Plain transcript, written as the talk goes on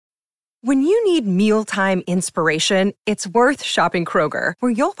When you need mealtime inspiration, it's worth shopping Kroger,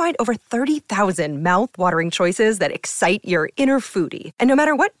 where you'll find over 30,000 mouth-watering choices that excite your inner foodie. And no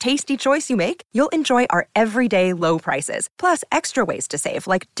matter what tasty choice you make, you'll enjoy our everyday low prices, plus extra ways to save,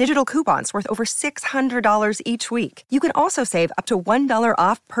 like digital coupons worth over $600 each week. You can also save up to $1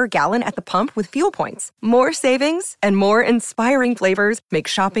 off per gallon at the pump with fuel points. More savings and more inspiring flavors make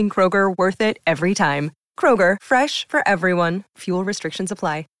shopping Kroger worth it every time. Kroger, fresh for everyone. Fuel restrictions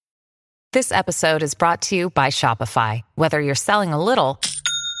apply. This episode is brought to you by Shopify. Whether you're selling a little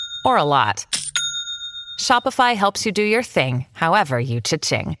or a lot, Shopify helps you do your thing, however you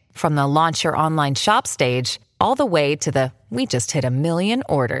cha-ching. From the launch your online shop stage, all the way to the we just hit 1 million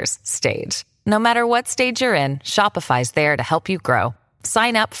orders stage. No matter what stage you're in, Shopify's there to help you grow.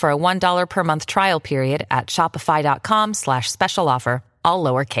 Sign up for a $1 per month trial period at shopify.com/special offer, all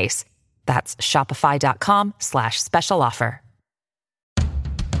lowercase. That's shopify.com/special offer.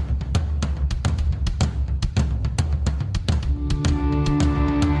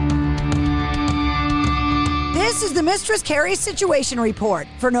 This is the Mistress Carrie Situation Report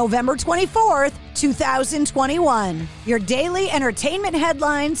for November 24th, 2021. Your daily entertainment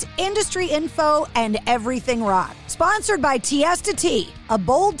headlines, industry info, and everything rock. Sponsored by Tiesta Tea, a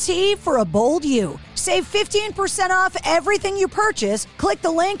bold tea for a bold you. Save 15% off everything you purchase. Click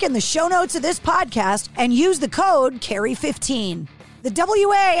the link in the show notes of this podcast and use the code CARRIE15. The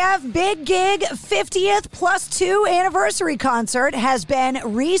WAF Big Gig 50th Plus 2 anniversary concert has been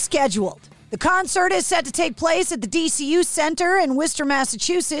rescheduled. The concert is set to take place at the DCU Center in Worcester,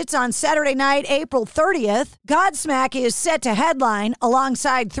 Massachusetts on Saturday night, April 30th. Godsmack is set to headline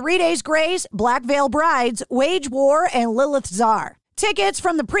alongside 3 Days Grace, Black Veil Brides, Wage War, and Lilith Czar. Tickets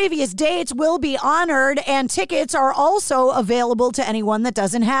from the previous dates will be honored, and tickets are also available to anyone that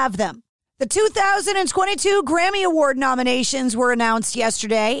doesn't have them. The 2022 Grammy Award nominations were announced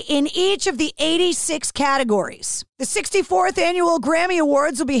yesterday in each of the 86 categories. The 64th Annual Grammy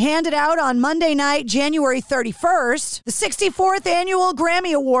Awards will be handed out on Monday night, January 31st. The 64th Annual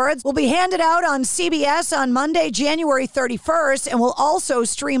Grammy Awards will be handed out on CBS on Monday, January 31st, and will also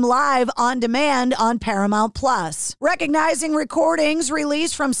stream live on demand on Paramount+. Recognizing recordings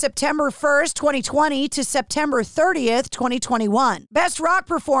released from September 1st, 2020 to September 30th, 2021. Best Rock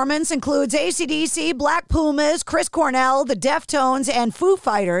Performance includes AC/DC, Black Pumas, Chris Cornell, The Deftones, and Foo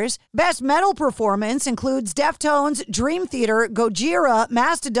Fighters. Best Metal Performance includes Deftones, Dream Theater, Gojira,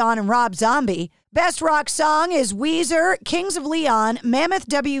 Mastodon, and Rob Zombie. Best Rock Song is Weezer, Kings of Leon, Mammoth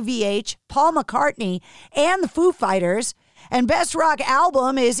WVH, Paul McCartney, and the Foo Fighters. And Best Rock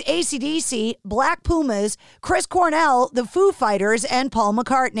Album is AC/DC, Black Pumas, Chris Cornell, the Foo Fighters, and Paul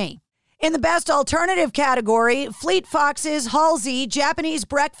McCartney. In the Best Alternative category, Fleet Foxes, Halsey, Japanese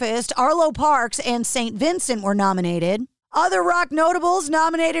Breakfast, Arlo Parks, and St. Vincent were nominated. Other rock notables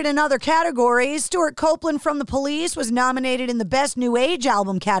nominated in other categories. Stuart Copeland from The Police was nominated in the Best New Age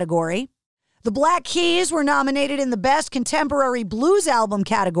Album category. The Black Keys were nominated in the Best Contemporary Blues Album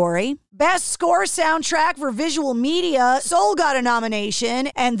category. Best Score Soundtrack for Visual Media, Soul got a nomination,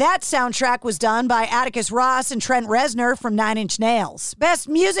 and that soundtrack was done by Atticus Ross and Trent Reznor from Nine Inch Nails. Best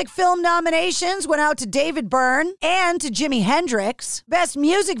Music Film nominations went out to David Byrne and to Jimi Hendrix. Best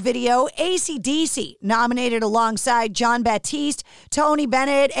Music Video, AC/DC, nominated alongside John Baptiste, Tony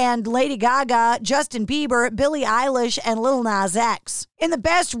Bennett, and Lady Gaga, Justin Bieber, Billie Eilish, and Lil Nas X. In the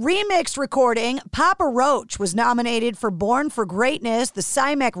Best Remix Recording, Papa Roach was nominated for Born for Greatness, the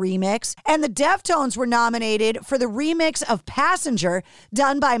Cymek remix, and the Deftones were nominated for the remix of Passenger,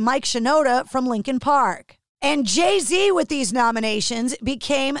 done by Mike Shinoda from Linkin Park. And Jay-Z, with these nominations,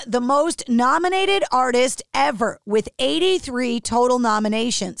 became the most nominated artist ever with 83 total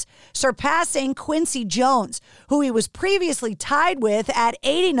nominations, surpassing Quincy Jones, who he was previously tied with at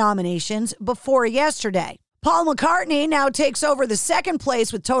 80 nominations before yesterday. Paul McCartney now takes over the second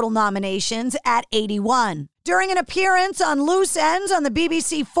place with total nominations at 81. During an appearance on Loose Ends on the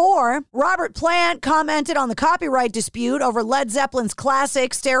BBC4, Robert Plant commented on the copyright dispute over Led Zeppelin's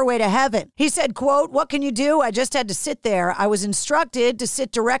classic Stairway to Heaven. He said, quote, "What can you do? I just had to sit there. I was instructed to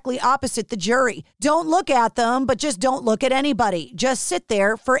sit directly opposite the jury. Don't look at them, but just don't look at anybody. Just sit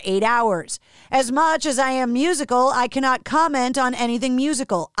there for 8 hours. As much as I am musical, I cannot comment on anything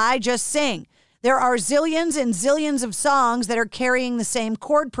musical. I just sing. There are zillions and zillions of songs that are carrying the same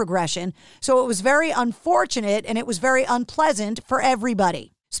chord progression, so it was very unfortunate and it was very unpleasant for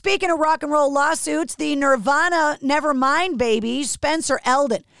everybody." Speaking of rock and roll lawsuits, the Nirvana Nevermind baby, Spencer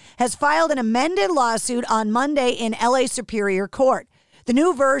Eldon, has filed an amended lawsuit on Monday in LA Superior Court. The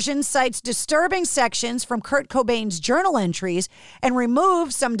new version cites disturbing sections from Kurt Cobain's journal entries and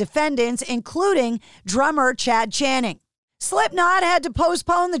removes some defendants, including drummer Chad Channing. Slipknot had to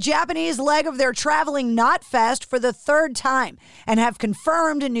postpone the Japanese leg of their traveling Knotfest for the third time and have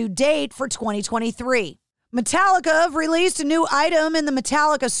confirmed a new date for 2023. Metallica have released a new item in the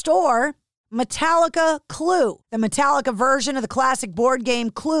Metallica store, Metallica Clue. The Metallica version of the classic board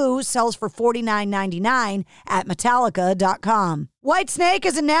game Clue sells for $49.99 at Metallica.com. Whitesnake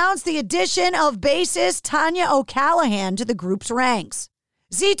has announced the addition of bassist Tanya O'Callahan to the group's ranks.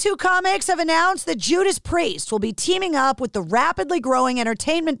 Z2 Comics have announced that Judas Priest will be teaming up with the rapidly growing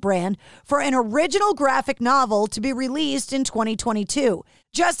entertainment brand for an original graphic novel to be released in 2022,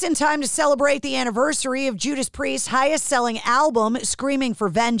 just in time to celebrate the anniversary of Judas Priest's highest-selling album, Screaming for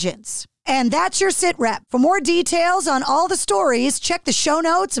Vengeance. And that's your Sit Rep. For more details on all the stories, check the show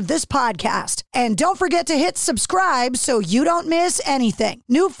notes of this podcast. And don't forget to hit subscribe so you don't miss anything.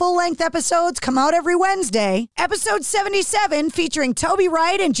 New full-length episodes come out every Wednesday. Episode 77, featuring Toby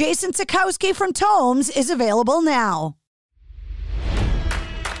Wright and Jason Sikowski from Tomes, is available now.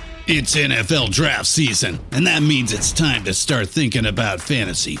 It's NFL draft season, and that means it's time to start thinking about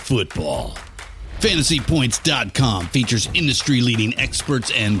fantasy football. FantasyPoints.com features industry-leading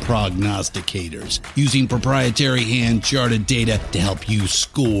experts and prognosticators using proprietary hand-charted data to help you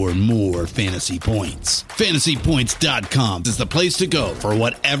score more fantasy points. FantasyPoints.com is the place to go for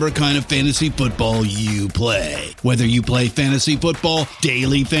whatever kind of fantasy football you play. Whether you play fantasy football,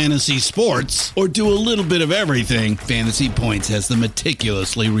 daily fantasy sports, or do a little bit of everything, Fantasy Points has the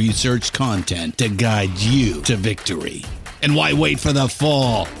meticulously researched content to guide you to victory. And why wait for the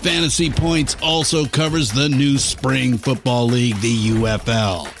fall? Fantasy Points also covers the new spring football league, the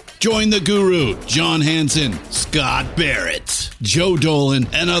UFL. Join the guru, John Hansen, Scott Barrett, Joe Dolan,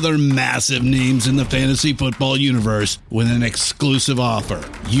 and other massive names in the fantasy football universe with an exclusive offer.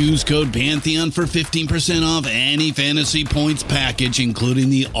 Use code Pantheon for 15% off any Fantasy Points package, including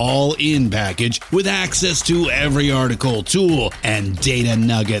the all-in package, with access to every article, tool, and data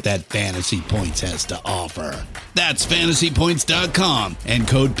nugget that Fantasy Points has to offer. That's FantasyPoints.com and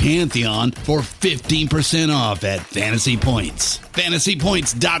code Pantheon for 15% off at Fantasy Points.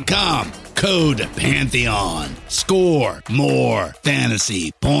 FantasyPoints.com, code Pantheon. Score more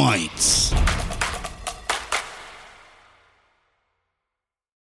fantasy points.